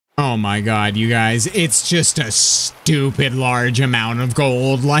Oh my god, you guys, it's just a stupid large amount of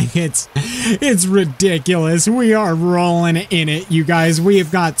gold. Like, it's ridiculous. We are rolling in it, you guys. We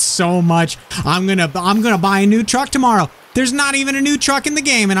have got so much. I'm gonna buy a new truck tomorrow. There's not even a new truck in the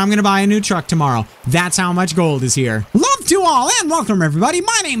game, and I'm gonna buy a new truck tomorrow. That's how much gold is here. Love to all, and welcome everybody.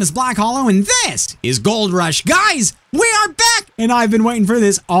 My name is BLacKHaLLoW, and this is Gold Rush. Guys, we are back, and I've been waiting for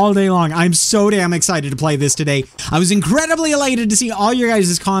this all day long. I'm so damn excited to play this today. I was incredibly elated to see all your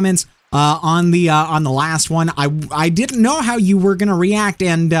guys' comments on the last one. I didn't know how you were gonna react,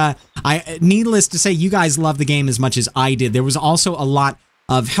 and needless to say, you guys love the game as much as I did. There was also a lot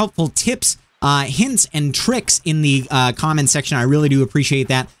of helpful tips, hints and tricks in the comment section. I really do appreciate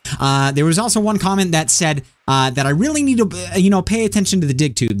that. There was also one comment that said that I really need to, pay attention to the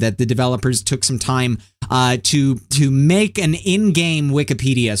dig tube, that the developers took some time to make an in-game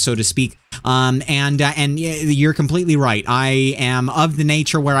Wikipedia, so to speak. And you're completely right. I am of the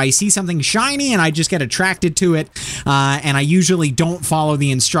nature where I see something shiny and I just get attracted to it. And I usually don't follow the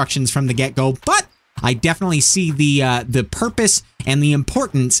instructions from the get-go, but I definitely see the purpose and the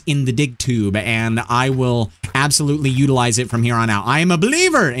importance in the dig tube, and I will absolutely utilize it from here on out. I am a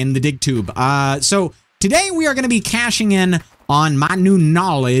believer in the dig tube. So today we are going to be cashing in on my new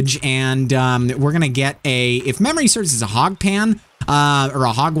knowledge, and we're going to get if memory serves, it's a hog pan or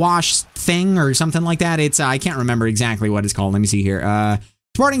a hogwash thing or something like that. It's I can't remember exactly what it's called. Let me see here.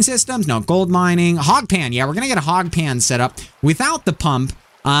 Sporting systems, no, gold mining, hog pan. Yeah, we're going to get a hog pan set up without the pump.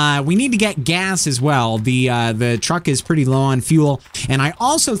 We need to get gas as well. The truck is pretty low on fuel, and I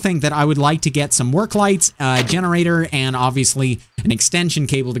also think that I would like to get some work lights, generator, and obviously an extension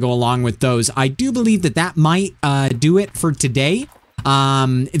cable to go along with those. I do believe that might do it for today.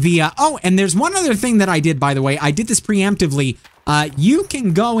 Oh, and there's one other thing that I did, by the way. I did this preemptively. You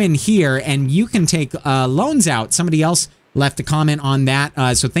can go in here and you can take loans out. Somebody else left a comment on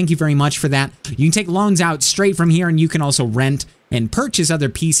that, so thank you very much for that. You can take loans out straight from here, and you can also rent and purchase other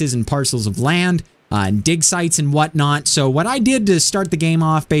pieces and parcels of land, and dig sites and whatnot. So what I did to start the game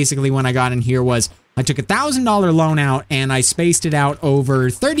off, basically, when I got in here was I took a $1,000 loan out and I spaced it out over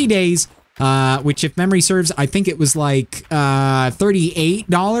 30 days, which, if memory serves, I think it was like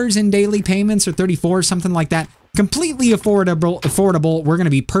 $38 in daily payments, or 34, something like that. Completely affordable. We're going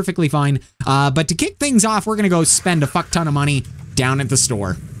to be perfectly fine. But to kick things off, we're going to go spend a fuck ton of money down at the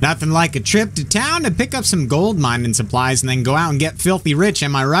store. Nothing like a trip to town to pick up some gold mining supplies and then go out and get filthy rich.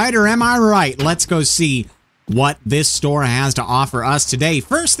 Am I right or am I right? Let's go see what this store has to offer us today.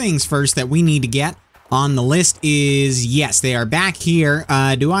 First things first that we need to get on the list is, yes, they are back here.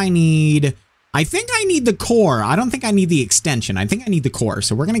 I think I need the core. I don't think I need the extension. I think I need the core.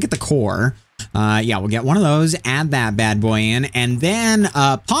 So we're going to get the core. Yeah, we'll get one of those, add that bad boy in, and then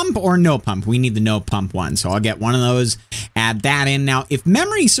pump or no pump. We need the no pump one, so I'll get one of those, add that in. Now, if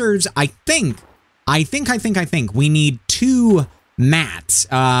memory serves, I think we need 2 mats.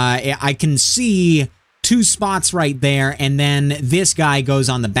 I can see 2 spots right there, and then this guy goes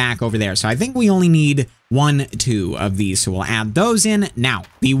on the back over there. So I think we only need 1, 2 of these, so we'll add those in. Now,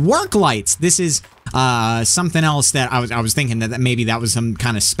 the work lights. This is something else that I was thinking that maybe that was some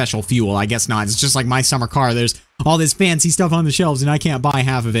kind of special fuel. I guess not. It's just like my summer car. There's all this fancy stuff on the shelves, and I can't buy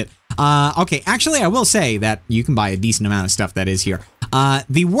half of it. Okay, actually, I will say that you can buy a decent amount of stuff that is here.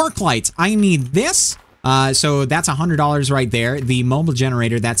 The work lights. I need this. So that's $100 right there. The mobile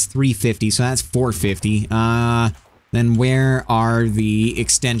generator, that's $350, so that's $450. Then where are the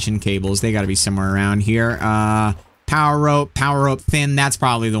extension cables? They got to be somewhere around here. Power rope thin. That's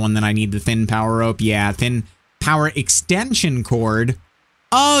probably the one that I need, the thin power rope. Yeah, thin power extension cord.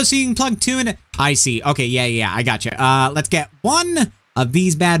 Oh, so you can plug 2 in it. I see. Okay, yeah, I got you. Let's get 1 of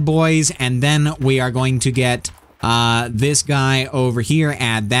these bad boys, and then we are going to get this guy over here,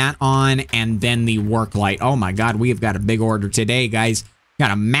 add that on, and then the work light. Oh my god, we have got a big order today, guys.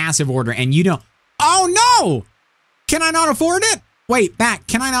 Got a massive order, and oh no! Can I not afford it? Wait, back.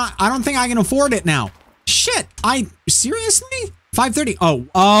 Can I not? I don't think I can afford it now. Shit, seriously? 530.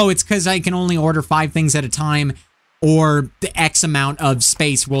 Oh, it's because I can only order 5 things at a time, or the X amount of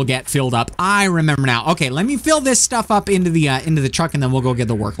space will get filled up. I remember now. Okay, let me fill this stuff up into the truck, and then we'll go get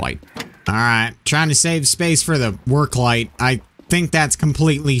the work light. All right, trying to save space for the work light. I think that's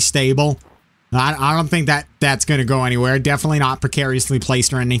completely stable. I don't think that's going to go anywhere. Definitely not precariously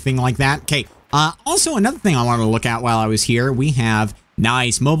placed or anything like that. Okay, also another thing I wanted to look at while I was here, we have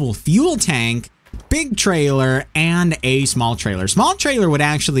nice mobile fuel tank, big trailer, and a small trailer. Small trailer would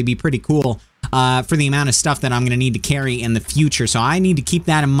actually be pretty cool for the amount of stuff that I'm going to need to carry in the future, so I need to keep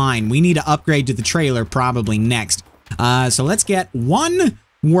that in mind. We need to upgrade to the trailer probably next. So let's get 1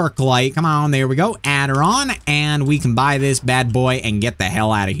 work light. Come on, there we go. Add her on, and we can buy this bad boy and get the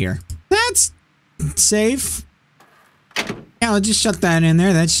hell out of here. That's safe. Yeah, I'll just shut that in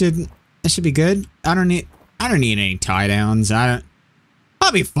there. That should be good. I don't need any tie downs. I'll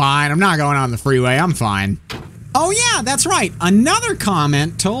be fine. I'm not going on the freeway. I'm fine. Oh yeah, that's right. Another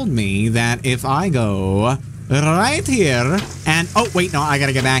comment told me that if I go right here and oh wait, no, I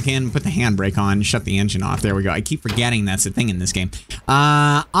gotta get back in, put the handbrake on, shut the engine off. There we go. I keep forgetting that's the thing in this game.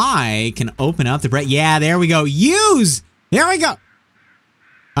 I can open up the brake. Yeah, there we go. Use. There we go.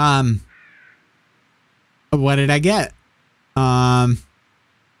 What did I get?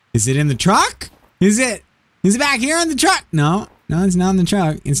 Is it in the truck? Is it back here in the truck? No, it's not in the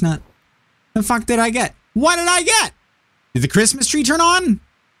truck. It's not. The fuck did I get? What did I get? Did the Christmas tree turn on?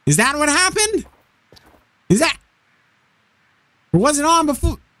 Is that what happened? Is that? Or was it on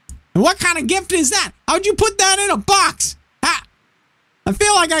before? And what kind of gift is that? How'd you put that in a box? Ha! I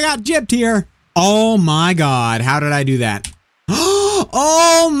feel like I got gypped here. Oh my God, how did I do that?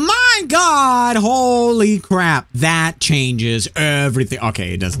 Oh my God, holy crap. That changes everything.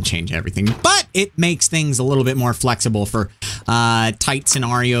 Okay, it doesn't change everything, but it makes things a little bit more flexible for tight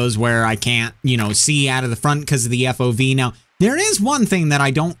scenarios where I can't, you know, see out of the front because of the FOV. Now, there is one thing that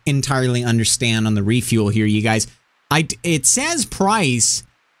I don't entirely understand on the refuel here, you guys. It says price,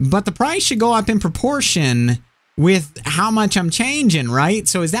 but the price should go up in proportion with how much I'm changing, right?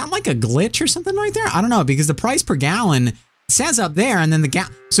 So is that like a glitch or something right there? I don't know, because the price per gallon says up there, and then the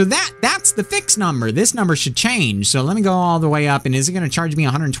so that's the fixed number. This number should change. So let me go all the way up, and is it going to charge me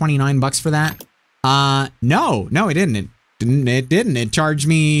 129 bucks for that? No, it didn't. It didn't. It charged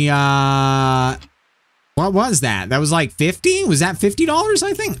me what was that? That was like 50? Was that $50,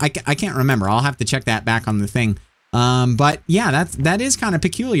 I think? I can't remember. I'll have to check that back on the thing. But yeah, that is kind of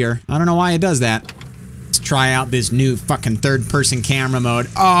peculiar. I don't know why it does that. Let's try out this new fucking third-person camera mode.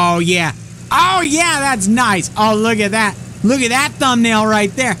 Oh yeah. Oh yeah, that's nice. Oh, look at that. Look at that thumbnail right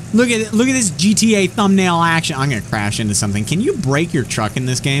there. Look at this GTA thumbnail action. I'm gonna crash into something. Can you brake your truck in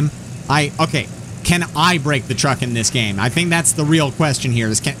this game? Okay. Can I brake the truck in this game? I think that's the real question here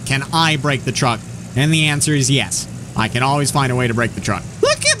is can I brake the truck? And the answer is yes. I can always find a way to brake the truck.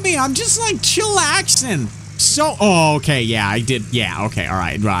 Look at me. I'm just like chillaxing. So, oh, okay. Yeah, I did. Yeah, okay. All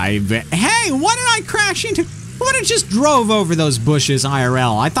right. Right. Hey, what did I crash into? What if I just drove over those bushes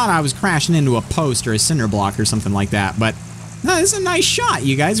IRL? I thought I was crashing into a post or a cinder block or something like that, but no, this is a nice shot,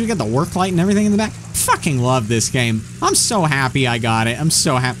 you guys. We got the work light and everything in the back. Fucking love this game. I'm so happy I got it. I'm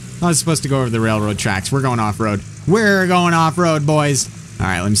so happy. I was supposed to go over the railroad tracks. We're going off-road. We're going off-road, boys. All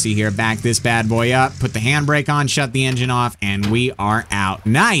right, let me see here. Back this bad boy up. Put the handbrake on, shut the engine off, and we are out.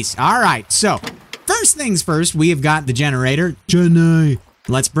 Nice. All right, so first things first, we have got the generator.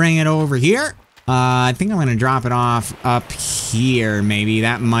 Let's bring it over here. I think I'm going to drop it off up here, maybe.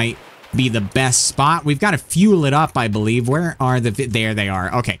 That might be the best spot. We've got to fuel it up, I believe. Where are the... There they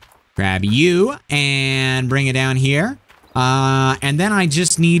are. Okay. Grab you and bring it down here. And then I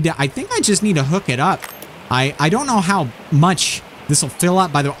just need to... I think I just need to hook it up. I don't know how much this will fill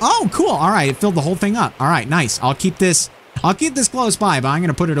up by the... Oh, cool. All right. It filled the whole thing up. All right. Nice. I'll keep this close by, but I'm going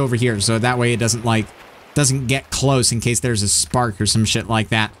to put it over here so that way it doesn't get close in case there's a spark or some shit like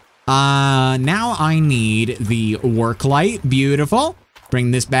that. Now I need the work light. Beautiful.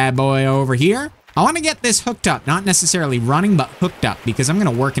 Bring this bad boy over here. I want to get this hooked up, not necessarily running, but hooked up because I'm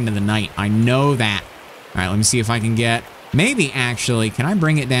going to work into the night. I know that. All right, let me see if I can get, maybe actually, can I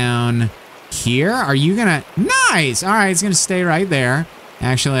bring it down here? Are you going to, nice. All right, it's going to stay right there.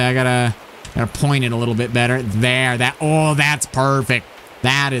 Actually, I gotta point it a little bit better. There, oh, that's perfect.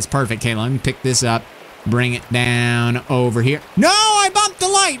 That is perfect. Okay, let me pick this up. Bring it down over here. No, I bumped the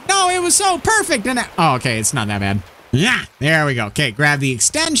light. No, it was so perfect. And oh, okay, it's not that bad. Yeah, there we go. Okay, grab the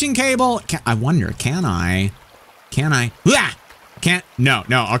extension cable. I wonder, can I? Yeah, can't. No.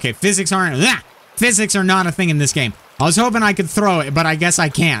 Okay, physics aren't. Yeah, physics are not a thing in this game. I was hoping I could throw it, but I guess I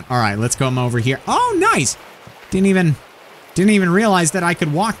can't. All right, let's come over here. Oh, nice. Didn't even realize that I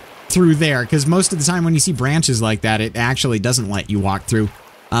could walk through there because most of the time when you see branches like that, it actually doesn't let you walk through.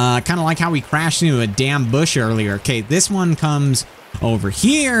 Kind of like how we crashed into a damn bush earlier. Okay, this one comes over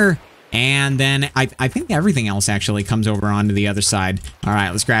here, and then I think everything else actually comes over onto the other side. All right,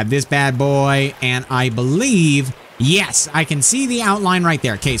 let's grab this bad boy, and I believe, yes, I can see the outline right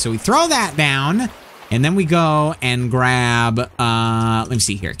there. Okay, so we throw that down, and then we go and grab, let me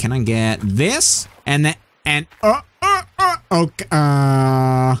see here. Can I get this? And then, and, okay.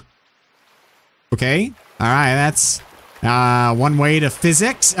 Okay, all right, that's... one way to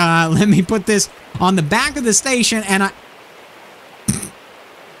physics. Let me put this on the back of the station and I...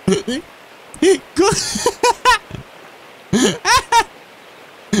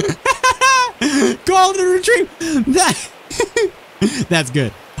 golden retriever. That's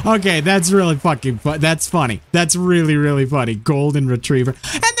good. Okay, that's really fucking fun. That's funny. That's really, really funny. Golden retriever.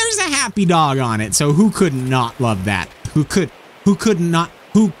 And there's a happy dog on it. So who could not love that? Who could not,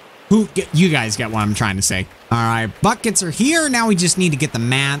 you guys get what I'm trying to say. All right, buckets are here. Now we just need to get the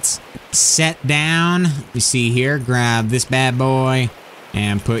mats set down. We see here, grab this bad boy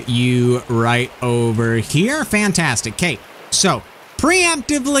and put you right over here. Fantastic. Okay, so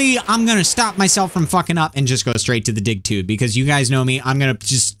preemptively, I'm going to stop myself from fucking up and just go straight to the dig tube because you guys know me. I'm going to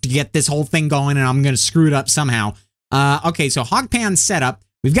just get this whole thing going and I'm going to screw it up somehow. Okay, so hog pan setup.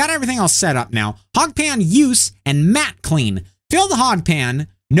 We've got everything else set up now. Hog pan use and mat clean. Fill the hog pan,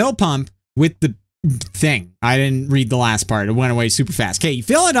 no pump, with the thing. I didn't read the last part. It went away super fast. Okay, you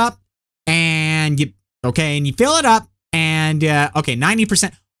fill it up and you fill it up and okay,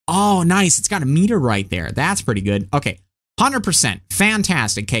 90%. Oh, nice. It's got a meter right there. That's pretty good. Okay. 100%.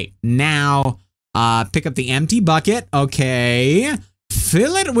 Fantastic. Okay, now pick up the empty bucket. Okay,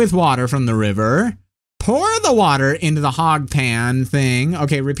 fill it with water from the river. Pour the water into the hog pan thing.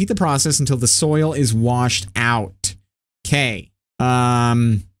 Okay, repeat the process until the soil is washed out. Okay.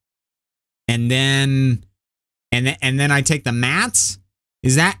 And then I take the mats.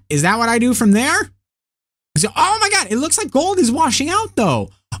 Is that what I do from there? So, oh my God, it looks like gold is washing out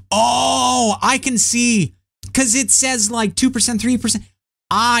though. Oh, I can see. Because it says like 2%, 3%.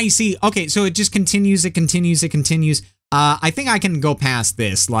 I see. Okay, so it just continues, it continues, it continues. I think I can go past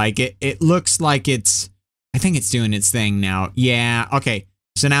this. Like, it looks like it's... I think it's doing its thing now. Yeah, okay.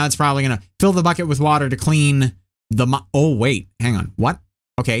 So now it's probably going to fill the bucket with water to clean the... Oh, wait. Hang on. What?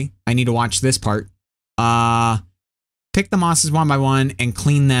 Okay, I need to watch this part. Pick the mosses one by one and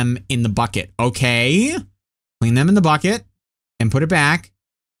clean them in the bucket. Okay. Clean them in the bucket and put it back.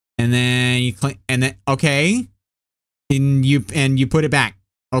 And then you clean, and then, okay. And you put it back.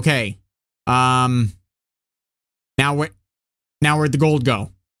 Okay. Now where'd the gold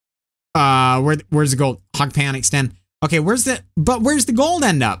go? Where's the gold? Hog pan extend. Okay, where's the gold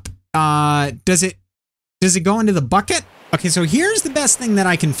end up? Does it go into the bucket? Okay, so here's the best thing that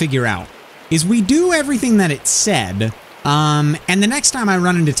I can figure out is we do everything that it said. And the next time I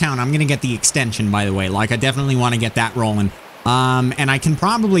run into town, I'm gonna get the extension, by the way. Like, I definitely want to get that rolling. And I can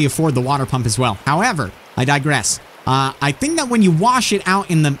probably afford the water pump as well. However, I digress. I think that when you wash it out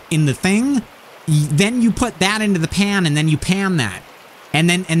in the thing, then you put that into the pan and then you pan that. And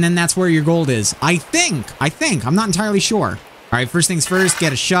then that's where your gold is. I think. I'm not entirely sure. All right, first things first,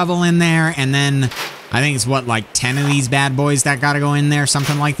 get a shovel in there. And then I think it's what, like 10 of these bad boys that gotta go in there,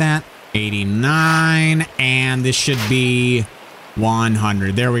 something like that. 89, and this should be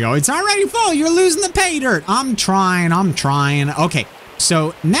 100. There we go. It's already full. You're losing the pay dirt. I'm trying. Okay,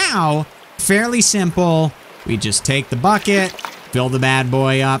 so now, fairly simple. We just take the bucket, fill the bad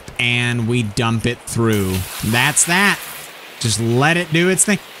boy up, and we dump it through. That's that. Just let it do its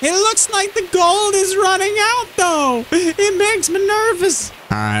thing. It looks like the gold is running out, though. It makes me nervous.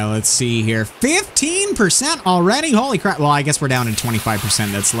 All right, let's see here. 15% already? Holy crap. Well, I guess we're down to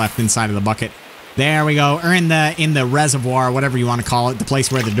 25% that's left inside of the bucket. There we go. Or in the reservoir, whatever you want to call it, the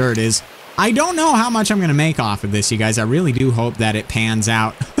place where the dirt is. I don't know how much I'm going to make off of this, you guys. I really do hope that it pans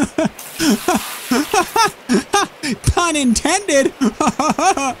out. Pun intended.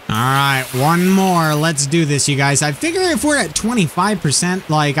 All right, one more. Let's do this, you guys. I figure if we're at 25%,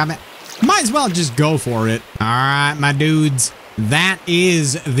 like, might as well just go for it. All right, my dudes. That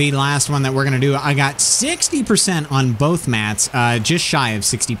is the last one that we're going to do. I got 60% on both mats, just shy of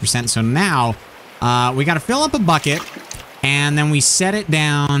 60%. So now we got to fill up a bucket. And then we set it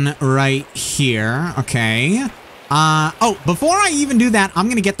down right here. Okay. Oh, before I even do that, I'm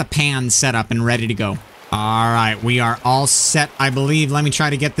going to get the pan set up and ready to go. All right. We are all set, I believe. Let me try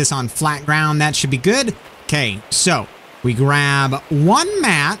to get this on flat ground. That should be good. Okay. So we grab one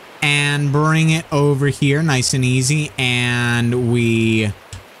mat and bring it over here nice and easy. And let's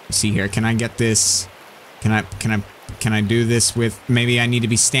see here. Can I get this? Can I do this with, maybe I need to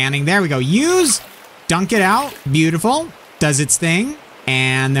be standing. There we go. Dunk it out. Beautiful. Does its thing,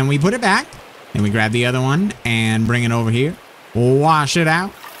 and then we put it back, and we grab the other one and bring it over here, wash it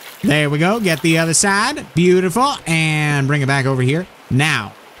out. There we go. Get the other side. Beautiful. And bring it back over here.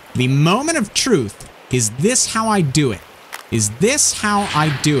 Now, the moment of truth. Is this how I do it? Is this how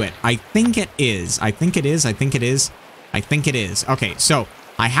I do it? I think it is. I think it is. I think it is. I think it is. Okay, so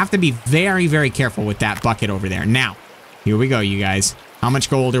I have to be very, very careful with that bucket over there. Now, here we go, you guys. How much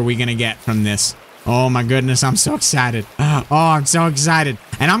gold are we going to get from this? Oh my goodness, I'm so excited. Oh, I'm so excited.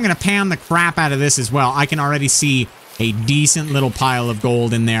 And I'm going to pan the crap out of this as well. I can already see a decent little pile of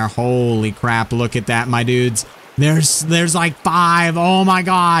gold in there. Holy crap, look at that, my dudes. There's like 5. Oh my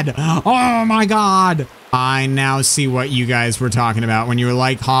god. Oh my god. I now see what you guys were talking about when you were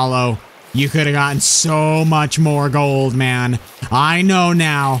like, Hollow, you could have gotten so much more gold, man. I know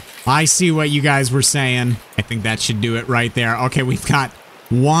now. I see what you guys were saying. I think that should do it right there. Okay, we've got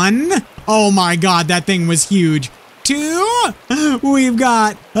 1. Oh my god, that thing was huge. 2. We've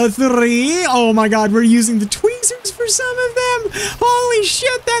got a 3. Oh my god, we're using the tweezers for some of them. Holy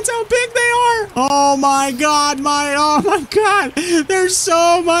shit, that's how big they are. Oh my god, oh my god. There's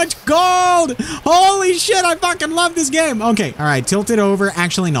so much gold. Holy shit, I fucking love this game. Okay, all right, tilt it over.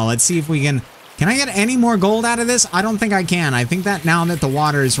 Actually, no, let's see if we can I get any more gold out of this? I don't think I can. I think that now that the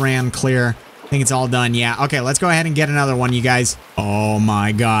water is ran clear, I think it's all done. Yeah, okay, let's go ahead and get another one, you guys. Oh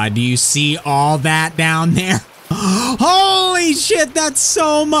my god, do you see all that down there? Holy shit, that's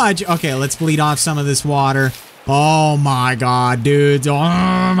so much. Okay, let's bleed off some of this water. Oh my god, dudes.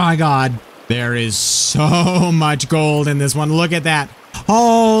 Oh my god. There is so much gold in this one. Look at that.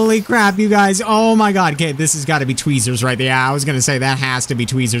 Holy crap, you guys. Oh my god. Okay, this has got to be tweezers right there. Yeah, I was going to say that has to be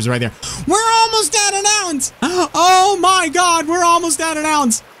tweezers right there. We're almost at an ounce. Oh my god, we're almost at an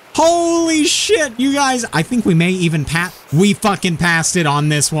ounce. Holy shit, you guys. I think we may even we fucking passed it on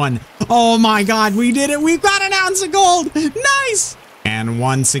this one. Oh my god, we did it. We've got an ounce of gold. Nice. And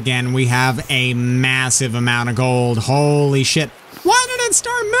once again, we have a massive amount of gold. Holy shit. Why did it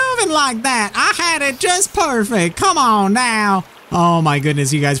start moving like that? I had it just perfect. Come on now. Oh my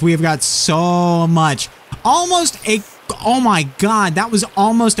goodness, you guys. We have got so much. Oh my god, that was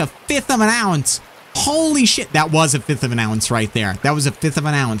almost a 1/5 of an ounce. Holy shit, that was a 1/5 of an ounce right there. That was a 1/5 of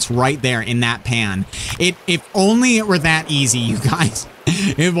an ounce right there in that pan. If only it were that easy, you guys.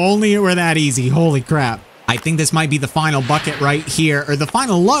 If only it were that easy. Holy crap. I think this might be the final bucket right here, or the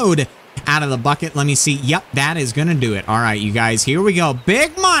final load out of the bucket. Let me see. Yep, that is gonna do it. All right, you guys, here we go.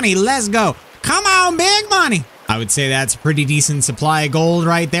 Big money, let's go. Come on, big money. I would say that's a pretty decent supply of gold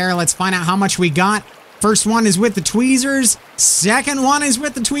right there. Let's find out how much we got. First one is with the tweezers. Second one is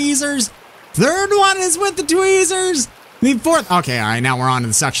with the tweezers. Third one is with the tweezers. The fourth. Okay, all right, now we're on to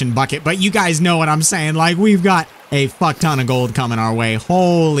the suction bucket. But you guys know what I'm saying. Like, we've got a fuck ton of gold coming our way.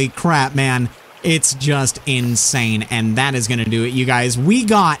 Holy crap, man. It's just insane. And that is going to do it, you guys. We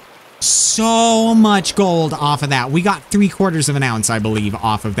got so much gold off of that. We got 3/4 of an ounce, I believe,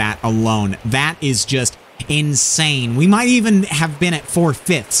 off of that alone. That is just insane. We might even have been at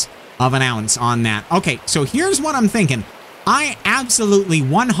 4/5 of an ounce on that. Okay, so here's what I'm thinking. I absolutely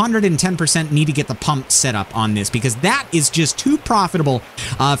 110% need to get the pump set up on this because that is just too profitable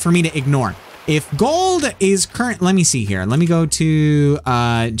for me to ignore. If gold is current, let me see here. Let me go to,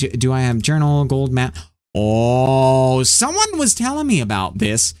 do I have journal, gold map? Oh, someone was telling me about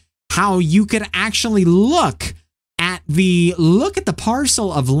this, how you could actually look at the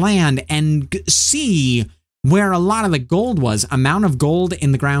parcel of land and see where a lot of the gold was. Amount of gold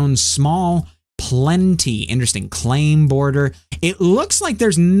in the ground, small, plenty. Interesting. Claim border. It looks like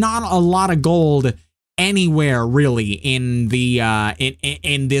there's not a lot of gold anywhere really in the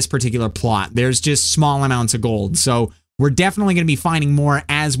in this particular plot. There's just small amounts of gold. So we're definitely going to be finding more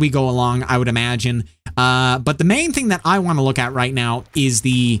as we go along, I would imagine. But the main thing that I want to look at right now is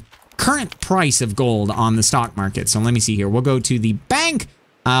the current price of gold on the stock market. So let me see here. We'll go to the bank.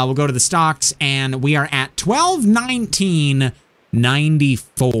 We'll go to the stocks, and we are at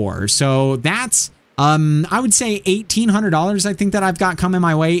 1219.94. So that's, I would say $1,800. I think that I've got coming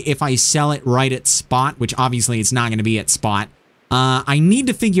my way if I sell it right at spot, which obviously it's not going to be at spot. I need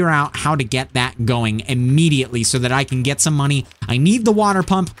to figure out how to get that going immediately so that I can get some money. I need the water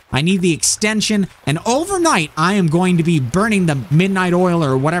pump. I need the extension. And overnight, I am going to be burning the midnight oil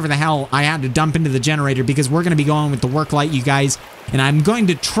or whatever the hell I had to dump into the generator because we're going to be going with the work light, you guys. And I'm going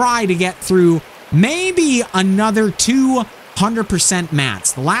to try to get through maybe another 200%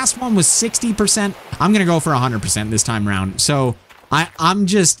 mats. The last one was 60%. I'm going to go for 100% this time around. So I'm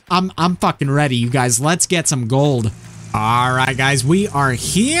fucking ready, you guys. Let's get some gold. All right, guys, we are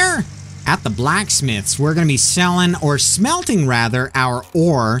here at the blacksmiths. We're going to be selling, or smelting rather, our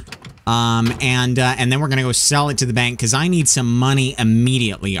ore. And then we're going to go sell it to the bank because I need some money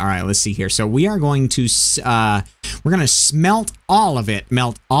immediately. All right, let's see here. So we are going to, we're going to smelt all of it,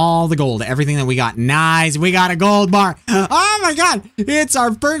 melt all the gold, everything that we got. Nice. We got a gold bar. Oh my God. It's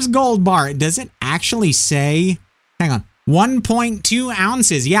our first gold bar. Does it actually say, hang on, 1.2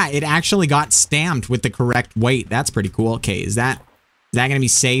 ounces? Yeah, it actually got stamped with the correct weight. That's pretty cool. Okay, is that going to be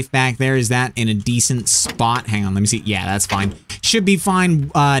safe back there? Is that in a decent spot? Hang on, let me see. Yeah, that's fine. Should be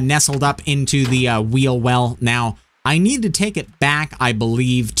fine, nestled up into the wheel well. Now, I need to take it back, I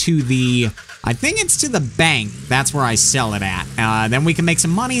believe, to the, I think it's to the bank. That's where I sell it at. Then we can make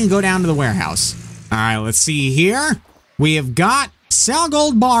some money and go down to the warehouse. All right, let's see here. We have got sell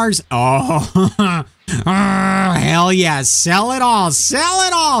gold bars. Oh, hell yeah. Sell it all. Sell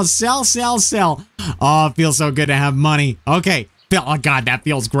it all. Sell, sell, sell. Oh, it feels so good to have money. Okay. Oh, God, that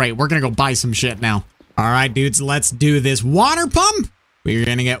feels great. We're going to go buy some shit now. All right, dudes, let's do this. Water pump. We're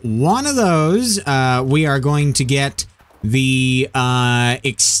going to get one of those. We are going to get the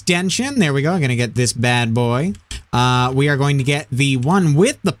extension. There we go. I'm going to get this bad boy. We are going to get the one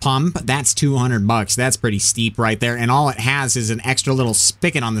with the pump. That's $200. That's pretty steep right there. And all it has is an extra little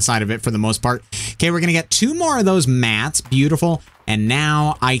spigot on the side of it for the most part. Okay, we're going to get 2 more of those mats. Beautiful. And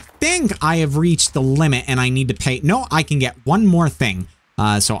now I think I have reached the limit and I need to pay. No, I can get one more thing.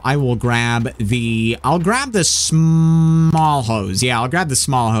 So I will grab the, I'll grab the small hose. Yeah, I'll grab the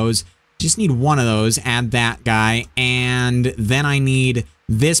small hose. Just need one of those. Add that guy. And then I need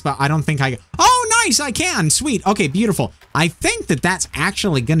this, but I don't think I, oh, nice. I can. Sweet. Okay, beautiful. I think that that's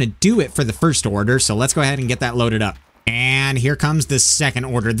actually going to do it for the first order. So let's go ahead and get that loaded up. And here comes the second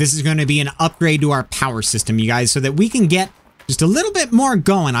order. This is going to be an upgrade to our power system, you guys, so that we can get just a little bit more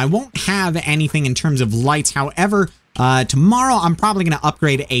going. I won't have anything in terms of lights. However, tomorrow I'm probably going to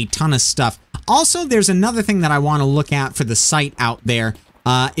upgrade a ton of stuff. Also, there's another thing that I want to look at for the site out there.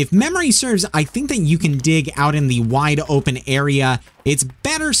 If memory serves, I think that you can dig out in the wide open area. It's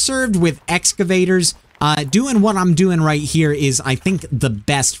better served with excavators. Doing what I'm doing right here is, I think, the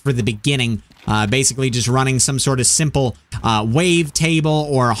best for the beginning. Basically just running some sort of simple wave table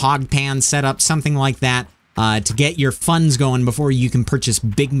or hog pan setup, something like that. To get your funds going before you can purchase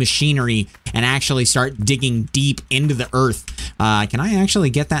big machinery and actually start digging deep into the earth. Can I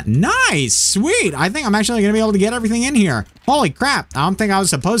actually get that? Nice! Sweet! I think I'm actually going to be able to get everything in here. Holy crap! I don't think I was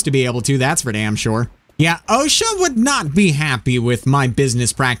supposed to be able to, that's for damn sure. Yeah, OSHA would not be happy with my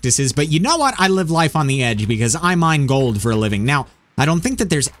business practices, but you know what? I live life on the edge because I mine gold for a living. Now, I don't think that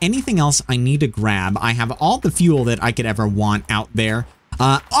there's anything else I need to grab. I have all the fuel that I could ever want out there.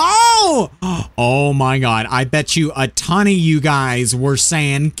 Oh my God. I bet you a ton of you guys were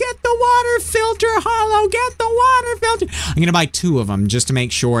saying, get the water filter, Hollow, get the water filter. I'm going to buy 2 of them just to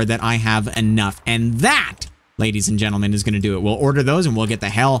make sure that I have enough. And that, ladies and gentlemen, is going to do it. We'll order those and we'll get the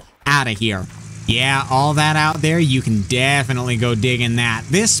hell out of here. Yeah, all that out there, you can definitely go dig in that.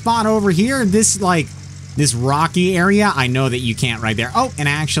 This spot over here, this rocky area, I know that you can't right there. Oh, and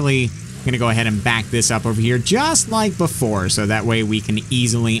actually, I'm going to go ahead and back this up over here just like before, so that way we can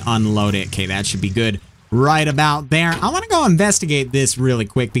easily unload it. Okay, that should be good right about there. I want to go investigate this really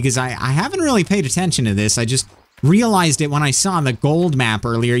quick because I haven't really paid attention to this. I just realized it when I saw the gold map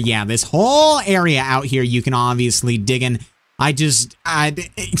earlier. Yeah, this whole area out here you can obviously dig in.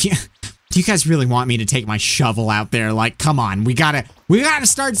 Do you guys really want me to take my shovel out there? Like, come on, we gotta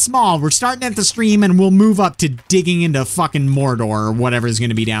start small. We're starting at the stream and we'll move up to digging into fucking Mordor or whatever's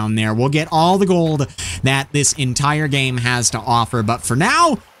gonna be down there. We'll get all the gold that this entire game has to offer. But for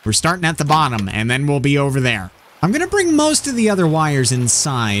now, we're starting at the bottom and then we'll be over there. I'm gonna bring most of the other wires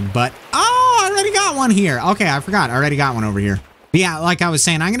inside, but, oh, I already got one here. Okay, I forgot, I already got one over here. But yeah, like I was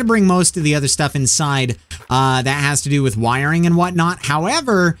saying, I'm gonna bring most of the other stuff inside that has to do with wiring and whatnot.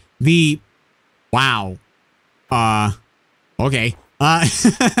 However, wow. Okay.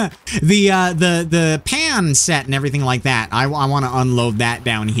 The pan set and everything like that, I want to unload that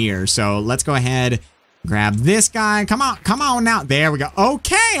down here. So let's go ahead, grab this guy. Come on now. There we go.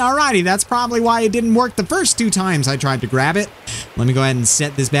 Okay, alrighty. That's probably why it didn't work the first 2 times I tried to grab it. Let me go ahead and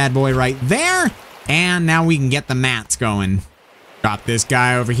set this bad boy right there. And now we can get the mats going. Drop this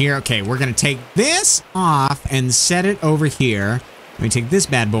guy over here. Okay, we're going to take this off and set it over here. Let me take this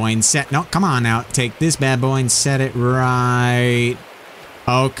bad boy and set... No, come on now. Take this bad boy and set it right...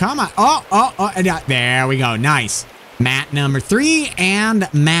 Oh, come on. Oh, there we go. Nice. Mat number 3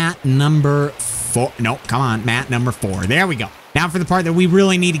 and mat number 4. No, come on. Mat number 4. There we go. Now for the part that we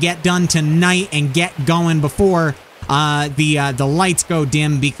really need to get done tonight and get going before the lights go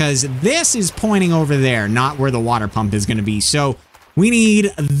dim, because this is pointing over there, not where the water pump is going to be. So... we need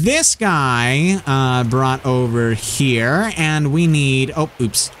this guy brought over here, and we need... oh,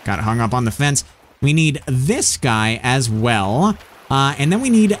 oops, got hung up on the fence. We need this guy as well, and then we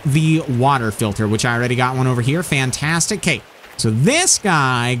need the water filter, which I already got one over here. Fantastic. Okay, so this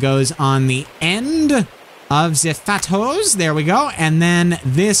guy goes on the end of the fat hose. There we go. And then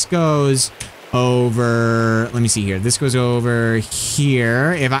this goes over... let me see here. This goes over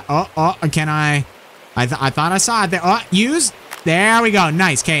here. If I... can I... I thought I saw it there. Oh, use... there we go.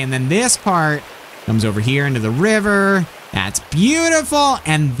 Nice. Okay, and then this part comes over here into the river. That's beautiful.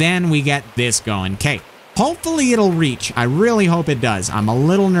 And then we get this going. Okay, hopefully it'll reach. I really hope it does. I'm a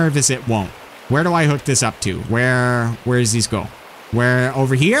little nervous it won't. Where do I hook this up to? Where does this go? Where,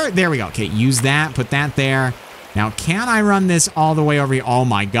 over here? There we go. Okay, use that. Put that there. Now, can I run this all the way over here? Oh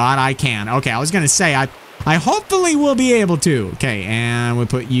my God, I can. Okay, I was going to say, I hopefully will be able to. Okay, and we'll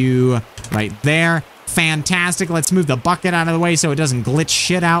put you right there. Fantastic. Let's move the bucket out of the way so it doesn't glitch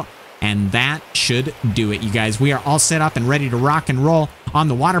shit out. And that should do it, you guys. We are all set up and ready to rock and roll on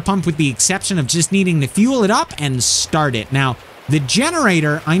the water pump with the exception of just needing to fuel it up and start it. Now, the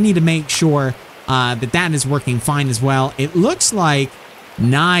generator, I need to make sure that is working fine as well. It looks like,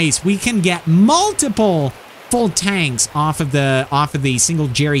 nice, we can get multiple full tanks off of the single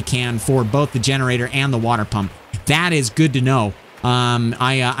jerry can for both the generator and the water pump. That is good to know.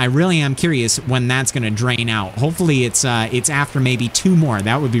 I really am curious when that's going to drain out. Hopefully it's after maybe 2 more.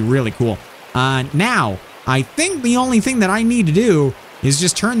 That would be really cool. Now, I think the only thing that I need to do is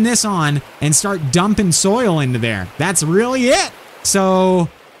just turn this on and start dumping soil into there. That's really it. So,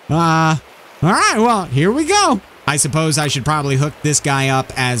 all right, well, here we go. I suppose I should probably hook this guy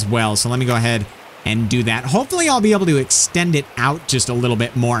up as well. So let me go ahead and do that. Hopefully I'll be able to extend it out just a little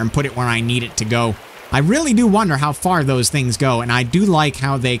bit more and put it where I need it to go. I really do wonder how far those things go, and I do like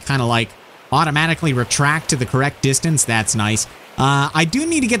how they kind of like automatically retract to the correct distance. That's nice. I do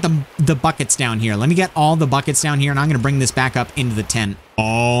need to get the buckets down here. Let me get all the buckets down here, and I'm going to bring this back up into the tent.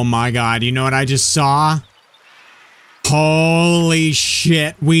 Oh my God, you know what I just saw? Holy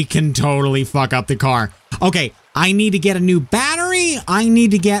shit, we can totally fuck up the car. Okay, I need to get a new battery. I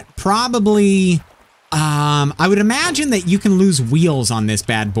need to get probably, I would imagine that you can lose wheels on this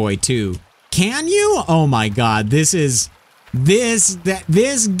bad boy too. Can you? Oh my God, this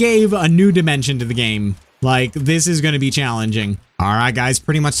gave a new dimension to the game. Like, this is going to be challenging. All right, guys,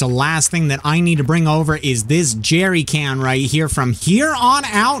 pretty much the last thing that I need to bring over is this jerry can right here. From here on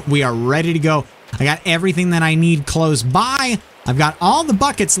out, we are ready to go. I got everything that I need close by. I've got all the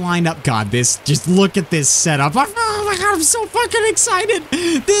buckets lined up. God, just look at this setup. Oh my God, I'm so fucking excited.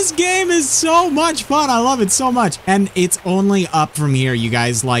 This game is so much fun. I love it so much. And it's only up from here, you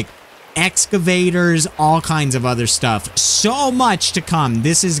guys. Like, excavators, all kinds of other stuff. So much to come.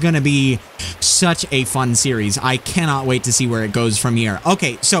 This is going to be such a fun series. I cannot wait to see where it goes from here.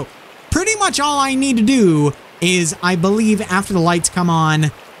 Okay, so pretty much all I need to do is, I believe after the lights come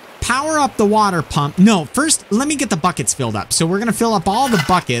on, power up the water pump. No, first, let me get the buckets filled up. So we're going to fill up all the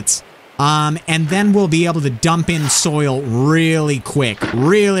buckets, and then we'll be able to dump in soil really quick.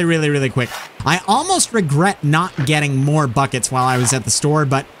 Really, really, really quick. I almost regret not getting more buckets while I was at the store,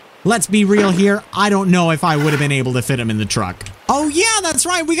 but let's be real here. I don't know if I would have been able to fit them in the truck. Oh yeah, that's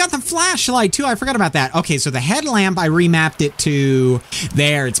right. We got the flashlight too. I forgot about that. Okay, so the headlamp, I remapped it to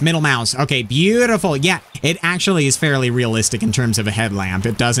there. It's middle mouse. Okay, beautiful. Yeah, it actually is fairly realistic in terms of a headlamp.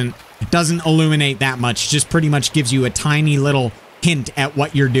 It doesn't illuminate that much. Just pretty much gives you a tiny little hint at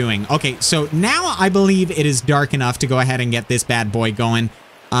what you're doing. Okay, so now I believe it is dark enough to go ahead and get this bad boy going.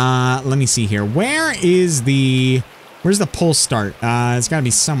 Let me see here. Where's the pull start? It's got to be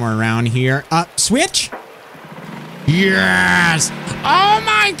somewhere around here. Switch? Yes! Oh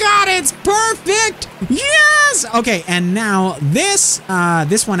my God, it's perfect! Yes! Okay, and now this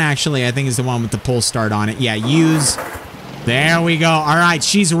one actually, I think is the one with the pull start on it. Yeah, use. There we go. All right,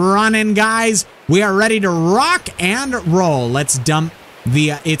 she's running, guys. We are ready to rock and roll. Let's dump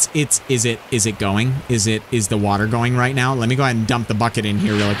the, is it going? Is the water going right now? Let me go ahead and dump the bucket in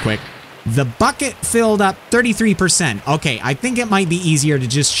here really quick. The bucket filled up 33%. Okay, I think it might be easier to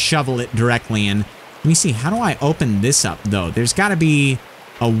just shovel it directly in. Let me see, how do I open this up, though? There's got to be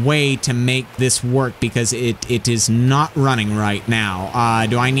a way to make this work because it is not running right now.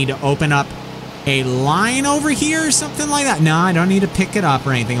 Do I need to open up a line over here or something like that? No, I don't need to pick it up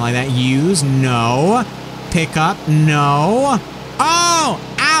or anything like that. Use, no. Pick up, no.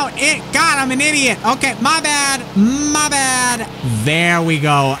 Oh, out, God, I'm an idiot. Okay, my bad, my bad. There we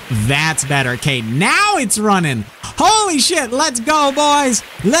go. That's better. Okay, now it's running. Holy shit, let's go, boys.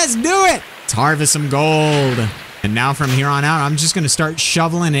 Let's do it. Let's harvest some gold. And now from here on out, I'm just going to start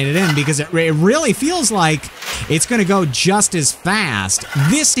shoveling it in because it really feels like it's going to go just as fast.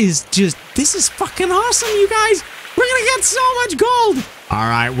 This is fucking awesome, you guys. We're going to get so much gold. All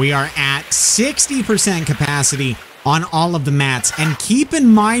right, we are at 60% capacity on all of the mats. And keep in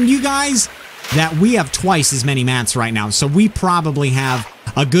mind, you guys, that we have twice as many mats right now. So we probably have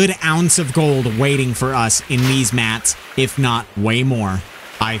a good ounce of gold waiting for us in these mats, if not way more.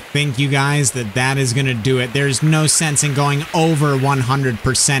 I think, you guys, that is going to do it. There's no sense in going over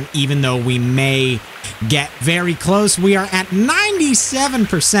 100%, even though we may get very close. We are at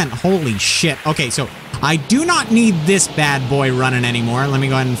 97%. Holy shit. Okay, so I do not need this bad boy running anymore. Let me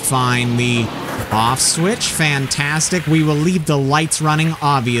go ahead and find the off switch. Fantastic. We will leave the lights running,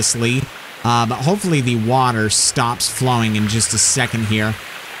 obviously. But hopefully the water stops flowing in just a second here.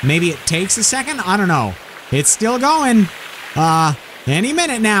 Maybe it takes a second? I don't know. It's still going. Any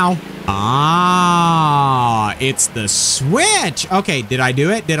minute now. Ah, it's the switch. Okay, did I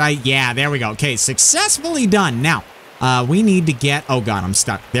do it? Yeah, there we go. Okay, successfully done. Now, we need to get, oh God, I'm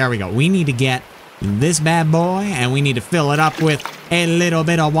stuck. There we go. We need to get this bad boy and we need to fill it up with a little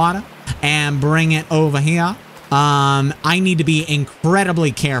bit of water and bring it over here. I need to be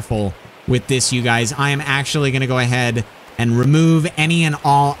incredibly careful with this, you guys. I am actually going to go ahead and remove any and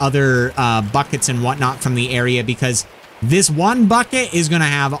all other buckets and whatnot from the area because this one bucket is going to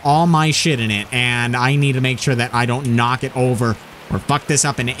have all my shit in it, and I need to make sure that I don't knock it over or fuck this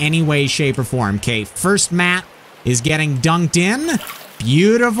up in any way, shape, or form. Okay, first mat is getting dunked in.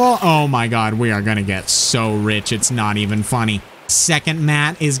 Beautiful. Oh my God, we are going to get so rich. It's not even funny. Second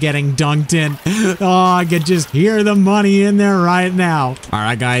mat is getting dunked in. Oh, I could just hear the money in there right now. All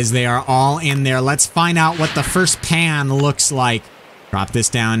right, guys, they are all in there. Let's find out what the first pan looks like. Drop this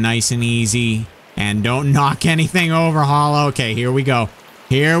down nice and easy. And don't knock anything over, Hollow. Okay, here we go.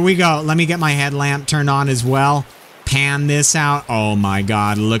 Here we go. Let me get my headlamp turned on as well. Pan this out. Oh my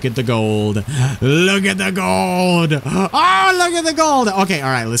God, look at the gold. Look at the gold. Oh, look at the gold. Okay, all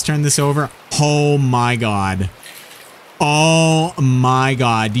right, let's turn this over. Oh my God. Oh my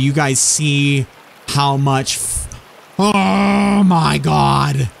God. Do you guys see how much? Oh my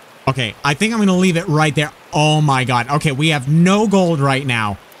God. Okay, I think I'm going to leave it right there. Oh my God. Okay, we have no gold right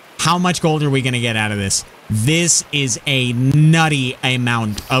now. How much gold are we going to get out of this? This is a nutty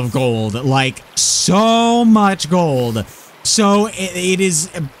amount of gold. Like, so much gold. So it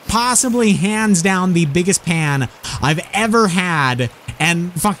is possibly hands down the biggest pan I've ever had.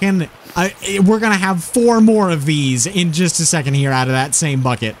 And fucking, we're going to have 4 more of these in just a second here out of that same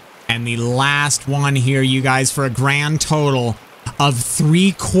bucket. And the last one here, you guys, for a grand total of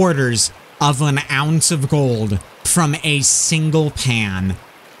 3/4 of an ounce of gold from a single pan.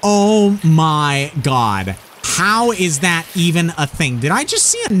 Oh my God. How is that even a thing? Did I just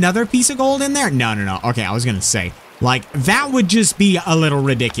see another piece of gold in there? No, no, no. Okay, I was going to say, like, that would just be a little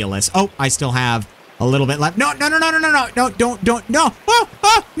ridiculous. Oh, I still have a little bit left. No, no, no, no, no, no, no, don't, no. Oh,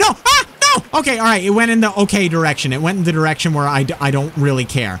 no, no. Okay, all right. It went in the okay direction. It went in the direction where I don't really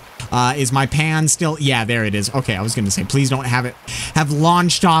care. Is my pan still? Yeah, there it is. Okay, I was going to say, please don't have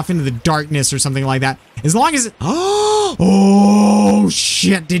launched off into the darkness or something like that. As long as it... Oh,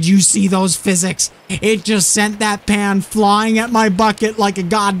 shit. Did you see those physics? It just sent that pan flying at my bucket like a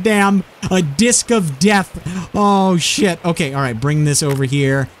disc of death. Oh, shit. Okay, all right. Bring this over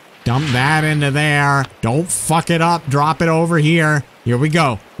here. Dump that into there. Don't fuck it up. Drop it over here. Here we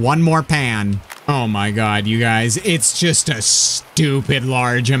go. One more pan. Oh my God, you guys, it's just a stupid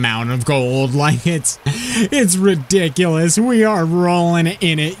large amount of gold. Like, it's ridiculous. We are rolling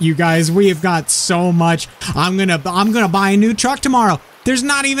in it, you guys. We have got so much. I'm gonna buy a new truck tomorrow. There's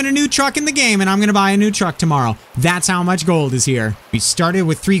not even a new truck in the game, and I'm gonna buy a new truck tomorrow. That's how much gold is here. We started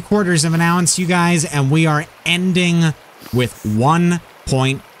with 3/4 of an ounce, you guys, and we are ending with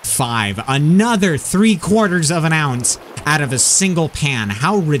 1.5. Another 3/4 of an ounce out of a single pan.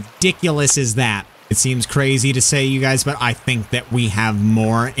 How ridiculous is that? It seems crazy to say, you guys, but I think that we have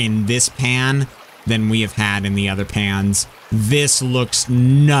more in this pan than we have had in the other pans. This looks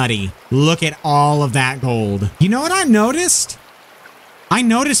nutty. Look at all of that gold. You know what I noticed? I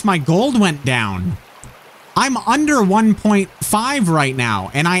noticed my gold went down. I'm under 1.5 right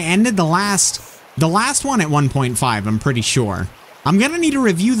now, and I ended the last one at 1.5, I'm pretty sure. I'm going to need to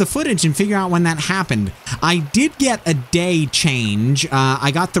review the footage and figure out when that happened. I did get a day change. I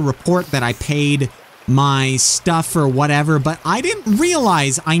got the report that I paid my stuff or whatever, but I didn't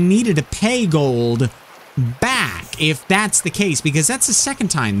realize I needed to pay gold back if that's the case, because that's the second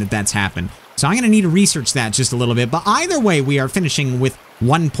time that that's happened. So I'm going to need to research that just a little bit. But either way, we are finishing with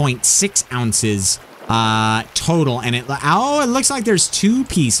 1.6 ounces total. And it looks like there's 2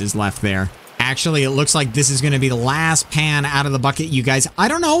 pieces left there. Actually, it looks like this is going to be the last pan out of the bucket, you guys. I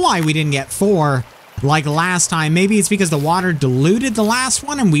don't know why we didn't get 4 like last time. Maybe it's because the water diluted the last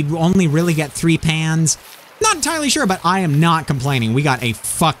one and we'd only really get 3 pans. Not entirely sure, but I am not complaining. We got a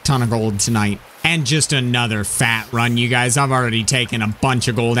fuck ton of gold tonight. And just another fat run, you guys. I've already taken a bunch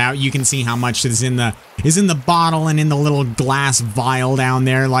of gold out. You can see how much is in the bottle and in the little glass vial down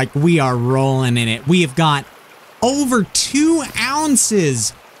there. Like, we are rolling in it. We have got over 2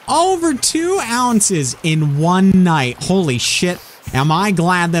 ounces. Over 2 ounces in one night. Holy shit. Am I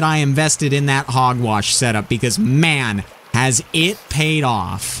glad that I invested in that hogwash setup, because, man, has it paid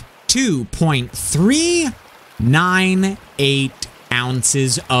off. 2.398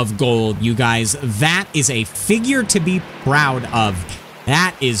 ounces of gold, you guys. That is a figure to be proud of.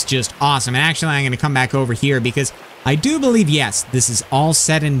 That is just awesome. And actually, I'm going to come back over here because I do believe, yes, this is all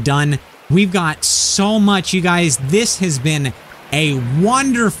said and done. We've got so much, you guys. This has been a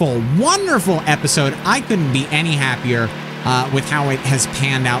wonderful, wonderful episode. I couldn't be any happier with how it has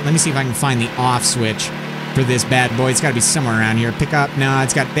panned out. Let me see if I can find the off switch for this bad boy. It's got to be somewhere around here. Pick up. No,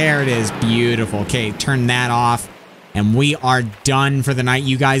 it's got, there it is. Beautiful. Okay, turn that off. And we are done for the night,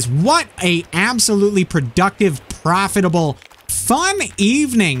 you guys. What a absolutely productive, profitable, fun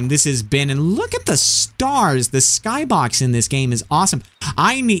evening this has been. And look at the stars. The skybox in this game is awesome.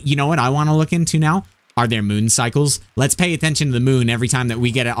 You know what I want to look into now? Are there moon cycles? Let's pay attention to the moon every time that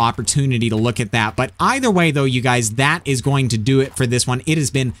we get an opportunity to look at that. But either way, though, you guys, that is going to do it for this one. It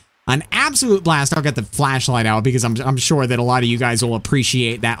has been an absolute blast. I'll get the flashlight out because I'm sure that a lot of you guys will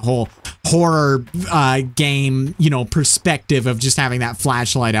appreciate that whole horror game, you know, perspective of just having that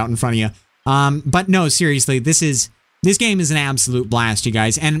flashlight out in front of you. But no, seriously, this game is an absolute blast, you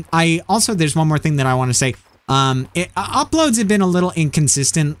guys. And there's one more thing that I want to say. Uploads have been a little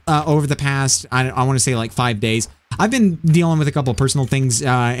inconsistent over the past, I want to say like 5 days. I've been dealing with a couple of personal things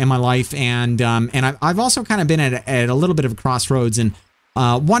in my life, and I've also kind of been at a little bit of a crossroads and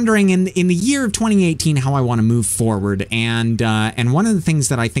wondering in the year of 2018 how I want to move forward. And one of the things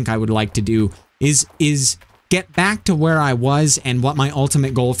that I think I would like to do is get back to where I was and what my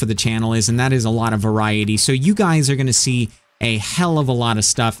ultimate goal for the channel is, and that is a lot of variety. So you guys are going to see a hell of a lot of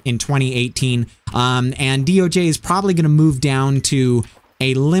stuff in 2018, and DOJ is probably going to move down to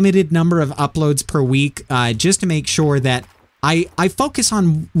a limited number of uploads per week, just to make sure that I focus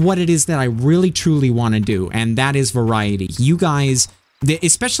on what it is that I really truly want to do, and that is variety. You guys,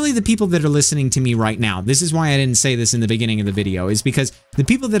 especially the people that are listening to me right now, this is why I didn't say this in the beginning of the video, is because the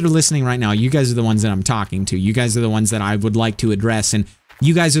people that are listening right now, you guys are the ones that I'm talking to. You guys are the ones that I would like to address, and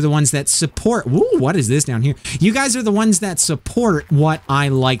you guys are the ones that support. Ooh, what is this down here? You guys are the ones that support what I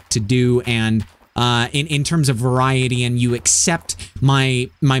like to do, and in terms of variety, and you accept my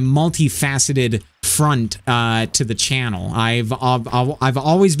multifaceted front to the channel. I've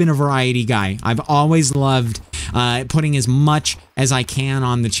always been a variety guy. I've always loved putting as much as I can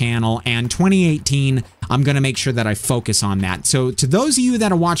on the channel, and 2018, I'm going to make sure that I focus on that. So to those of you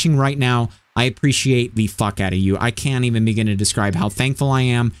that are watching right now, I appreciate the fuck out of you. I can't even begin to describe how thankful I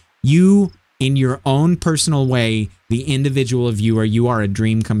am. You, in your own personal way, the individual viewer, you are a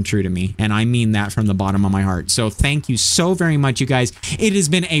dream come true to me, and I mean that from the bottom of my heart. So thank you so very much, you guys. It has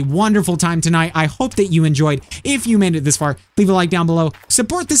been a wonderful time tonight. I hope that you enjoyed. If you made it this far, leave a like down below.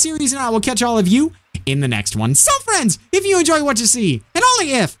 Support the series, and I will catch all of you in the next one. So friends, if you enjoy what you see, and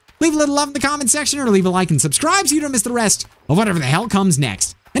only if, leave a little love in the comment section, or leave a like and subscribe so you don't miss the rest of whatever the hell comes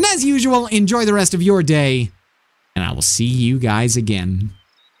next. And as usual, enjoy the rest of your day, and I will see you guys again.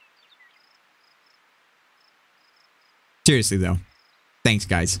 Seriously, though, thanks,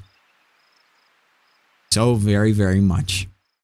 guys. So very, very much.